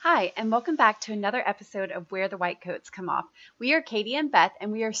Hi, and welcome back to another episode of Where the White Coats Come Off. We are Katie and Beth, and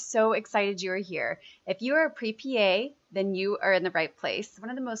we are so excited you are here. If you are a pre-PA, then you are in the right place. One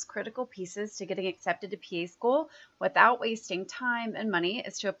of the most critical pieces to getting accepted to PA school without wasting time and money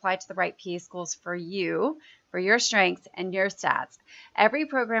is to apply to the right PA schools for you, for your strengths and your stats. Every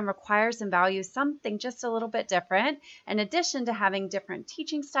program requires and values something just a little bit different, in addition to having different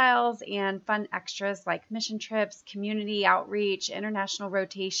teaching styles and fun extras like mission trips, community outreach, international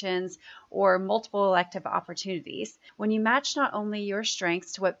rotations, or multiple elective opportunities. When you match not only your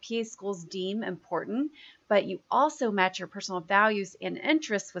strengths to what PA schools deem important, but you also match your personal values and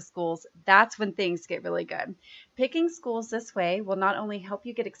interests with schools, that's when things get really good. Picking schools this way will not only help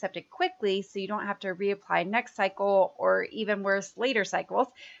you get accepted quickly so you don't have to reapply next cycle or even worse, later cycles,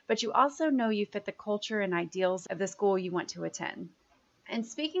 but you also know you fit the culture and ideals of the school you want to attend. And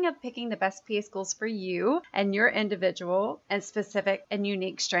speaking of picking the best PA schools for you and your individual and specific and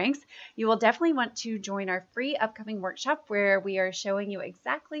unique strengths, you will definitely want to join our free upcoming workshop where we are showing you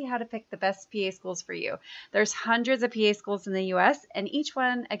exactly how to pick the best PA schools for you. There's hundreds of PA schools in the U.S. and each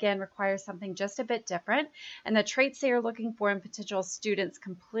one, again, requires something just a bit different. And the traits they are looking for in potential students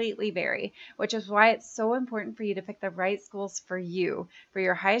completely vary, which is why it's so important for you to pick the right schools for you, for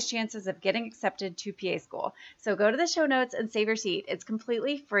your highest chances of getting accepted to PA school. So go to the show notes and save your seat. It's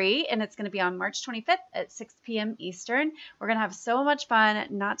completely free, and it's going to be on March 25th at 6 p.m. Eastern. We're going to have so much fun,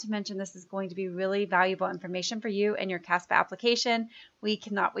 not to mention this is going to be really valuable information for you and your CASPA application. We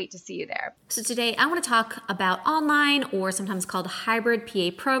cannot wait to see you there. So today I want to talk about online, or sometimes called hybrid PA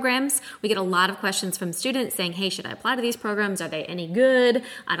programs. We get a lot of questions from students saying, hey, should I apply to these programs? Are they any good?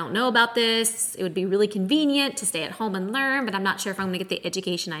 I don't know about this. It would be really convenient to stay at home and learn, but I'm not sure if I'm going to get the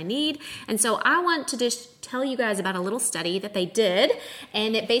education I need. And so I want to just tell you guys about a little study that they did,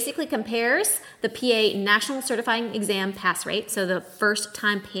 and it basically compares the PA National Certifying Exam pass rate, so the first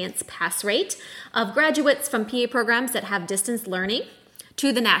time PANCE pass rate of graduates from PA programs that have distance learning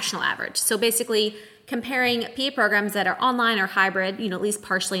to the national average. So basically comparing PA programs that are online or hybrid, at least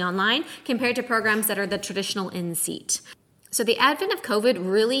partially online, compared to programs that are the traditional in-seat. So the advent of COVID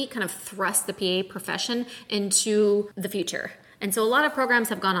really kind of thrust the PA profession into the future. And so a lot of programs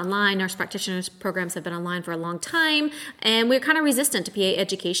have gone online. Nurse practitioners programs have been online for a long time, and we're kind of resistant to PA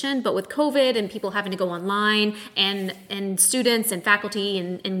education. But with COVID and people having to go online, and students and faculty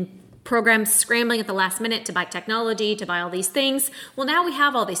and programs scrambling at the last minute to buy technology, to buy all these things. Well, now we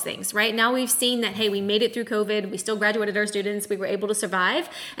have all these things, right? Now we've seen that, hey, we made it through COVID. We still graduated our students. We were able to survive.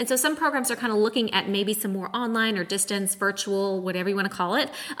 And so some programs are kind of looking at maybe some more online or distance, virtual, whatever you want to call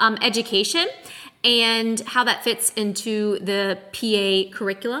it, education, and how that fits into the PA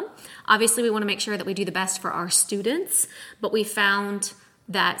curriculum. Obviously, we want to make sure that we do the best for our students, but we found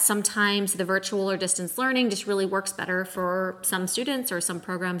that sometimes the virtual or distance learning just really works better for some students or some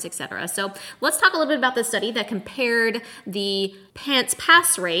programs, etc. So let's talk a little bit about this study that compared the PANCE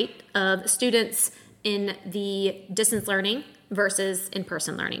pass rate of students in the distance learning versus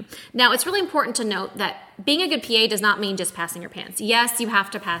in-person learning. Now, it's really important to note that being a good PA does not mean just passing your PANCE. Yes, you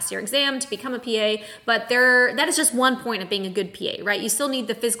have to pass your exam to become a PA, but that is just one point of being a good PA, right? You still need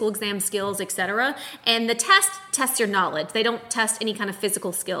the physical exam skills, etc. And the test tests your knowledge. They don't test any kind of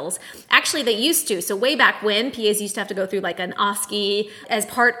physical skills. Actually, they used to. So way back when, PAs used to have to go through like an OSCE as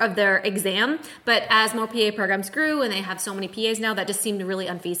part of their exam. But as more PA programs grew and they have so many PAs now, that just seemed really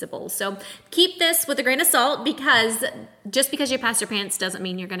unfeasible. So keep this with a grain of salt, because just because you pass your PANCE doesn't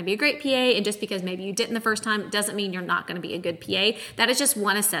mean you're going to be a great PA, and just because maybe you didn't the first time doesn't mean you're not going to be a good PA. That is just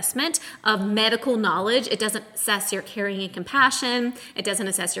one assessment of medical knowledge. It doesn't assess your caring and compassion. It doesn't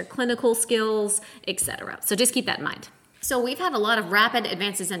assess your clinical skills, etc. So just keep that in mind. So we've had a lot of rapid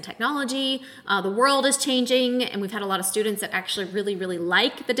advances in technology. The world is changing, and we've had a lot of students that actually really, really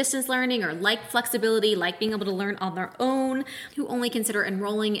like the distance learning or like flexibility, like being able to learn on their own, who only consider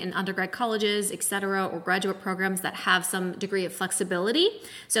enrolling in undergrad colleges, etc., or graduate programs that have some degree of flexibility.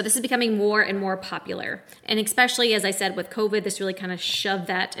 So this is becoming more and more popular. And especially, as I said, with COVID, this really kind of shoved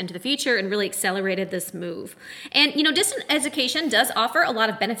that into the future and really accelerated this move. And, distance education does offer a lot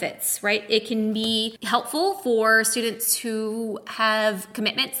of benefits, right? It can be helpful for students who have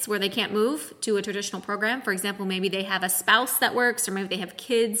commitments where they can't move to a traditional program. For example, maybe they have a spouse that works, or maybe they have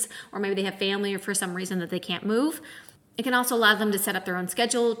kids, or maybe they have family, or for some reason that they can't move. It can also allow them to set up their own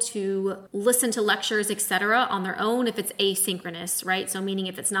schedule, to listen to lectures, etc., on their own if it's asynchronous, right? So meaning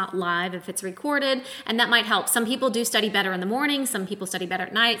if it's not live, if it's recorded, and that might help. Some people do study better in the morning. Some people study better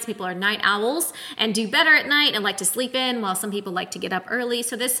at night. Some people are night owls and do better at night and like to sleep in, while some people like to get up early.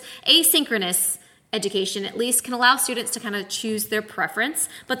 So this asynchronous education at least can allow students to kind of choose their preference,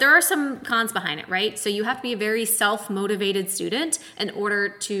 but there are some cons behind it, right? So you have to be a very self-motivated student in order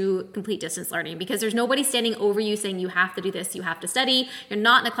to complete distance learning, because there's nobody standing over you saying you have to do this, you have to study. You're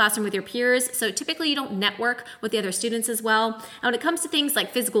not in a classroom with your peers, so typically you don't network with the other students as well. And when it comes to things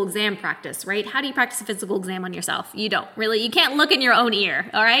like physical exam practice, right? How do you practice a physical exam on yourself? You don't really. You can't look in your own ear,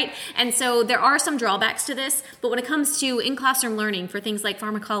 all right? And so there are some drawbacks to this, but when it comes to in-classroom learning for things like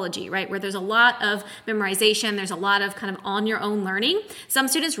pharmacology, right, where there's a lot of memorization, there's a lot of kind of on your own learning, some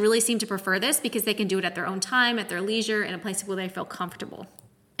students really seem to prefer this because they can do it at their own time, at their leisure, in a place where they feel comfortable.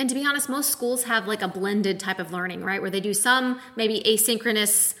 And to be honest, most schools have like a blended type of learning, right, where they do some maybe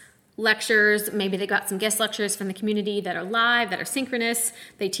asynchronous lectures, maybe they got some guest lectures from the community that are live, that are synchronous.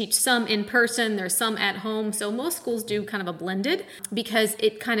 They teach some in person, there's some at home. So most schools do kind of a blended because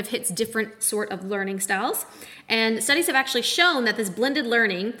it kind of hits different sort of learning styles. And studies have actually shown that this blended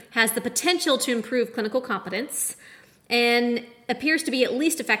learning has the potential to improve clinical competence and appears to be at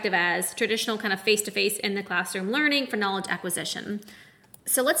least effective as traditional kind of face-to-face in the classroom learning for knowledge acquisition.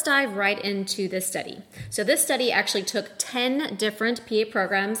 So let's dive right into this study. So this study actually took 10 different PA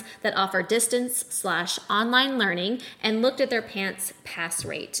programs that offer distance/online learning and looked at their PANCE pass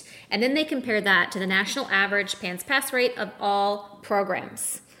rate. And then they compared that to the national average PANCE pass rate of all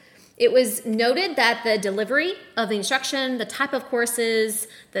programs. It was noted that the delivery of the instruction, the type of courses,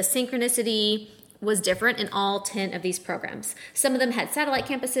 the synchronicity was different in all 10 of these programs. Some of them had satellite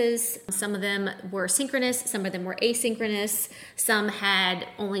campuses, some of them were synchronous, some of them were asynchronous, some had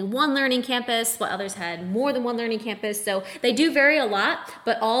only one learning campus, while others had more than one learning campus. So they do vary a lot,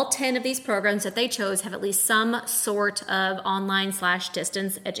 but all 10 of these programs that they chose have at least some sort of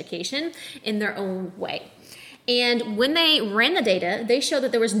online/distance education in their own way. And when they ran the data, they showed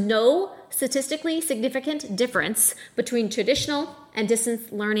that there was no statistically significant difference between traditional and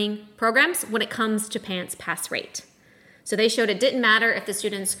distance learning programs when it comes to PANCE pass rate. So they showed it didn't matter if the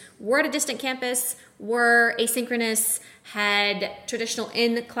students were at a distant campus, were asynchronous, had traditional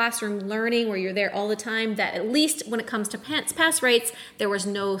in-classroom learning where you're there all the time, that at least when it comes to PANCE pass rates, there was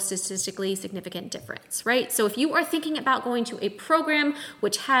no statistically significant difference, right? So if you are thinking about going to a program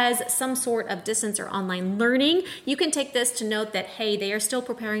which has some sort of distance or online learning, you can take this to note that, hey, they are still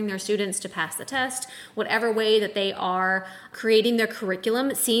preparing their students to pass the test. Whatever way that they are creating their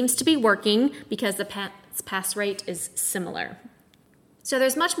curriculum seems to be working because the PANCE pass rate is similar. So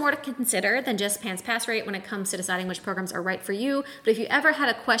there's much more to consider than just PANCE pass rate when it comes to deciding which programs are right for you. But if you ever had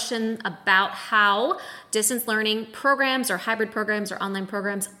a question about how distance learning programs or hybrid programs or online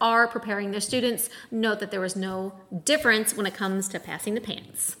programs are preparing their students, note that there was no difference when it comes to passing the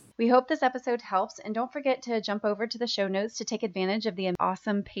PANCE. We hope this episode helps, and don't forget to jump over to the show notes to take advantage of the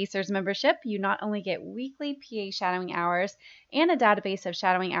awesome Pacers membership. You not only get weekly PA shadowing hours and a database of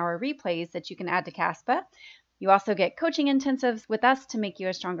shadowing hour replays that you can add to CASPA. You also get coaching intensives with us to make you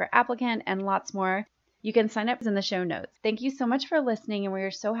a stronger applicant and lots more. You can sign up in the show notes. Thank you so much for listening, and we are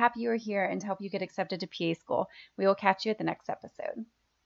so happy you are here and to help you get accepted to PA school. We will catch you at the next episode.